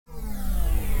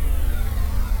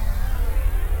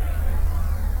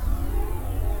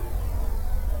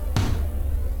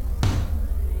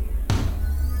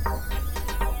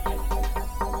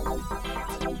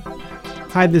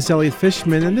Hi, this is Elliot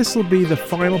Fishman, and this will be the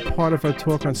final part of our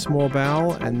talk on small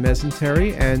bowel and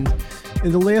mesentery. And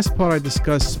in the last part, I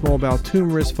discussed small bowel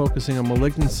tumors, focusing on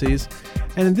malignancies.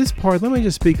 And in this part, let me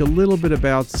just speak a little bit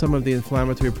about some of the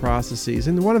inflammatory processes.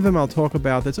 And one of them I'll talk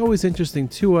about that's always interesting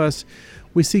to us.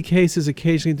 We see cases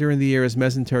occasionally during the year as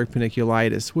mesenteric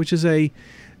paniculitis, which is a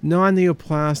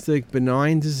non-neoplastic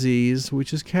benign disease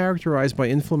which is characterized by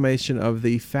inflammation of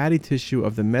the fatty tissue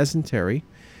of the mesentery.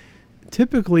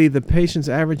 Typically, the patient's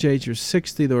average age is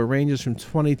 60, though it ranges from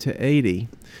 20 to 80.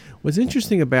 What's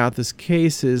interesting about this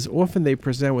case is often they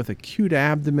present with acute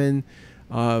abdomen,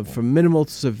 from minimal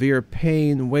to severe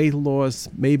pain, weight loss,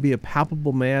 maybe a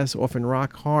palpable mass, often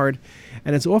rock hard,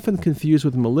 and it's often confused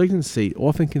with malignancy,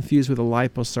 often confused with a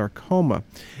liposarcoma.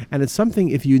 And it's something,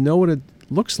 if you know what it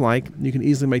looks like, you can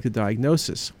easily make the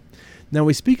diagnosis. Now,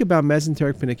 we speak about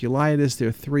mesenteric paniculitis. There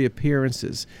are three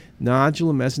appearances: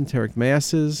 nodular mesenteric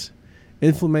masses,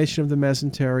 inflammation of the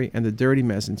mesentery, and the dirty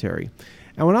mesentery.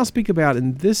 And what I'll speak about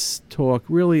in this talk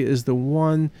really is the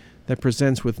one that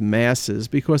presents with masses,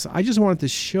 because I just wanted to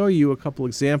show you a couple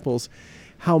examples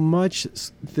how much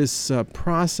this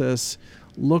process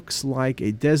looks like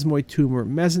a desmoid tumor,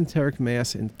 mesenteric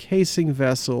mass encasing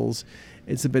vessels.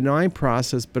 It's a benign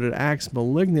process, but it acts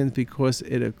malignant because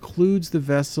it occludes the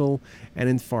vessel and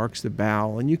infarcts the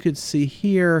bowel. And you could see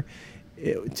here,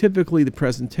 typically the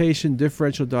presentation,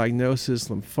 differential diagnosis,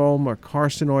 lymphoma,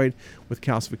 carcinoid with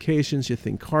calcifications, you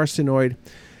think carcinoid,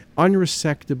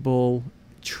 unresectable,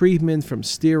 treatment from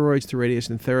steroids to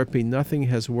radiation therapy, nothing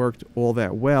has worked all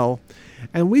that well.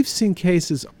 And we've seen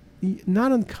cases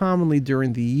not uncommonly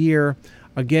during the year.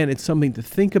 Again, it's something to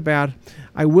think about.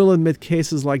 I will admit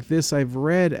cases like this I've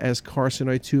read as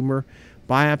carcinoid tumor,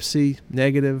 biopsy,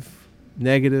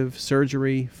 negative,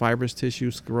 surgery, fibrous tissue,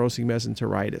 sclerosing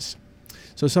mesenteritis.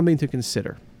 So something to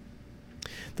consider.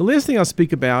 The last thing I'll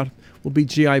speak about will be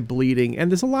GI bleeding, and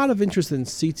there's a lot of interest in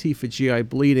CT for GI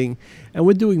bleeding, and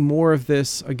we're doing more of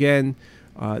this. Again,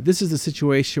 this is the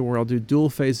situation where I'll do dual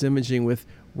phase imaging with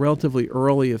relatively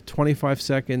early of 25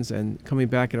 seconds and coming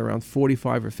back at around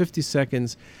 45 or 50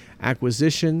 seconds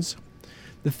acquisitions.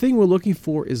 The thing we're looking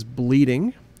for is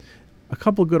bleeding. A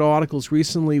couple good articles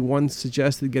recently, one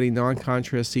suggested getting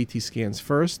non-contrast CT scans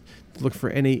first to look for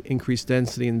any increased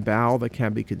density in bowel that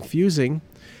can be confusing.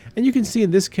 And you can see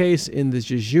in this case, in the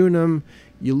jejunum,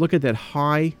 you look at that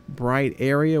high, bright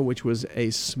area, which was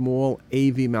a small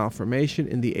AV malformation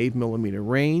in the 8 millimeter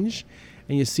range.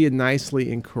 And you see it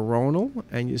nicely in coronal,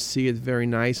 and you see it very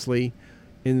nicely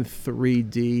in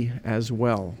 3D as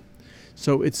well.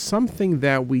 So it's something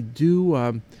that we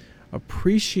do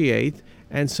appreciate.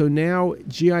 And so now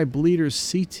GI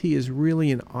bleeders, CT is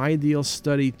really an ideal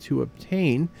study to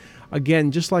obtain.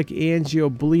 Again, just like angio,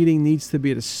 bleeding needs to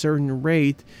be at a certain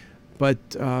rate, but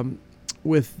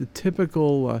with the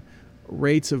typical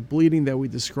rates of bleeding that we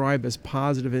describe as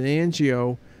positive in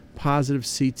angio, positive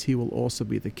CT will also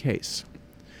be the case.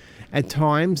 At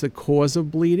times, the cause of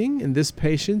bleeding in this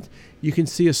patient, you can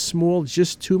see a small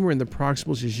GIST tumor in the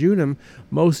proximal jejunum.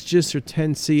 Most GISTs are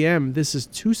 10 cm. This is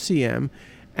 2 cm.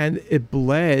 And it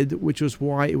bled, which was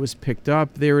why it was picked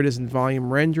up. There it is in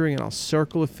volume rendering, and I'll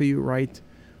circle it for you right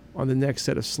on the next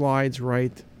set of slides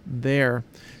right there.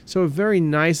 So a very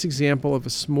nice example of a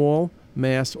small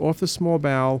mass off the small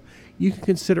bowel. You can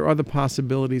consider other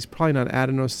possibilities, probably not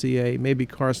adeno-CA, maybe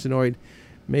carcinoid,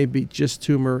 maybe GIST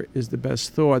tumor is the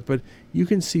best thought, but you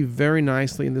can see very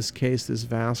nicely in this case this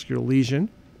vascular lesion,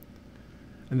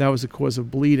 and that was the cause of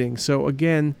bleeding. So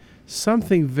again,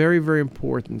 something very, very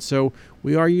important. So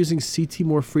we are using CT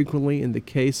more frequently in the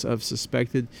case of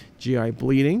suspected GI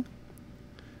bleeding.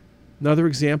 Another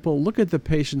example, look at the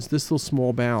patient's distal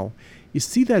small bowel. You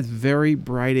see that very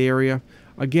bright area?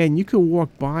 Again, you can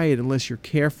walk by it unless you're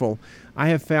careful. I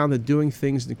have found that doing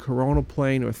things in the coronal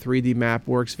plane or 3D map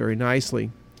works very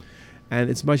nicely. And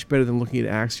it's much better than looking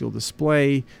at axial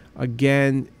display.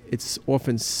 Again, it's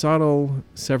often subtle,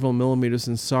 several millimeters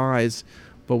in size,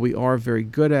 but we are very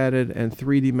good at it, and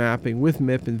 3D mapping with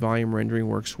MIP and volume rendering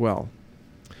works well.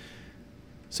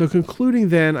 So concluding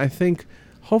then, I think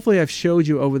hopefully I've showed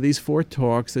you over these 4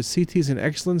 talks that CT is an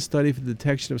excellent study for the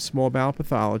detection of small bowel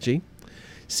pathology.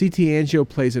 CT angio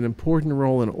plays an important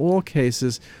role in all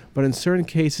cases, but in certain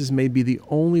cases may be the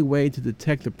only way to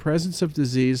detect the presence of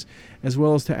disease as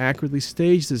well as to accurately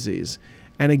stage disease.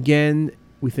 And again,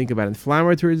 we think about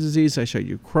inflammatory disease. I showed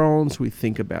you Crohn's. We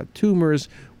think about tumors.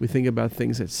 We think about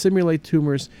things that simulate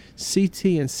tumors. CT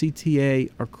and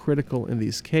CTA are critical in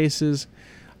these cases.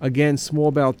 Again, small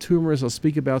bowel tumors. I'll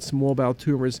speak about small bowel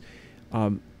tumors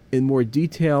in more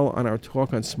detail on our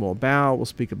talk on small bowel. We'll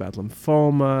speak about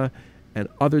lymphoma and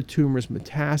other tumors,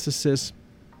 metastasis.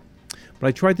 But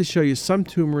I tried to show you some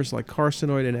tumors like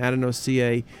carcinoid and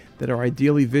adeno-CA that are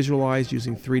ideally visualized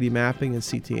using 3D mapping and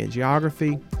CT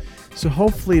angiography. So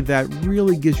hopefully that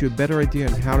really gives you a better idea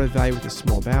on how to evaluate the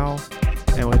small bowel.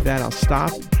 And with that, I'll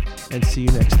stop and see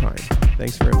you next time.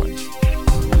 Thanks very much.